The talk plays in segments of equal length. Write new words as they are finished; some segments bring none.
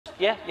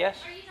Yeah, yes.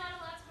 Are you not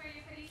allowed to wear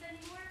your hoodies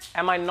anymore?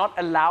 Am I not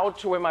allowed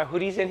to wear my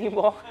hoodies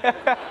anymore?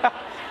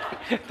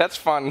 That's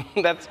fun.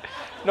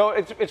 No,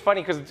 it's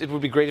funny because it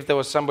would be great if there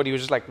was somebody who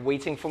was just like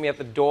waiting for me at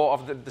the door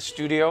of the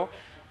studio,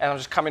 and I'll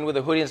just come in with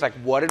a hoodie and it's like,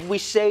 what did we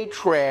say,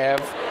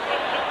 Trev?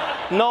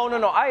 No.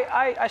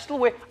 I still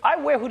wear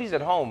hoodies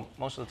at home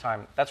most of the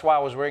time. That's why I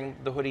was wearing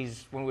the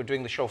hoodies when we were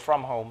doing the show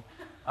from home.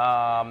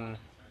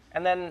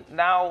 And then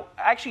now,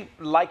 I actually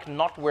like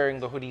not wearing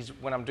the hoodies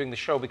when I'm doing the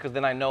show because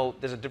then I know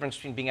there's a difference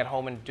between being at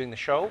home and doing the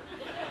show.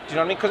 Do you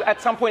know what I mean? Because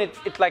at some point,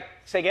 it's like,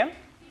 say again?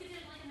 You could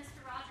do like a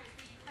Mr. Rogers,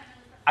 where you kind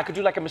of I could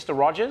do like a Mr.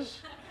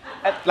 Rogers,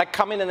 like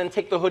come in and then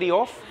take the hoodie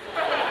off.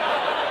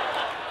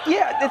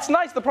 Yeah, it's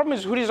nice. The problem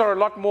is hoodies are a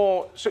lot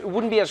more, so it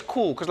wouldn't be as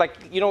cool. Because like,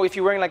 you know, if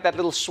you're wearing like that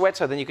little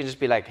sweater, then you can just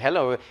be like,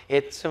 hello,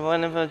 it's a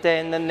wonderful day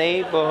in the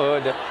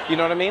neighborhood. You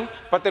know what I mean?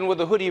 But then with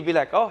the hoodie, you'd be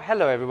like, oh,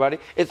 hello, everybody.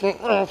 It's...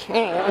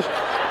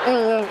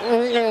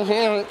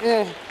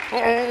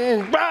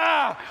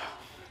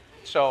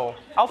 So,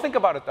 I'll think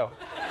about it, though.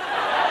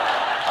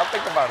 I'll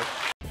think about it.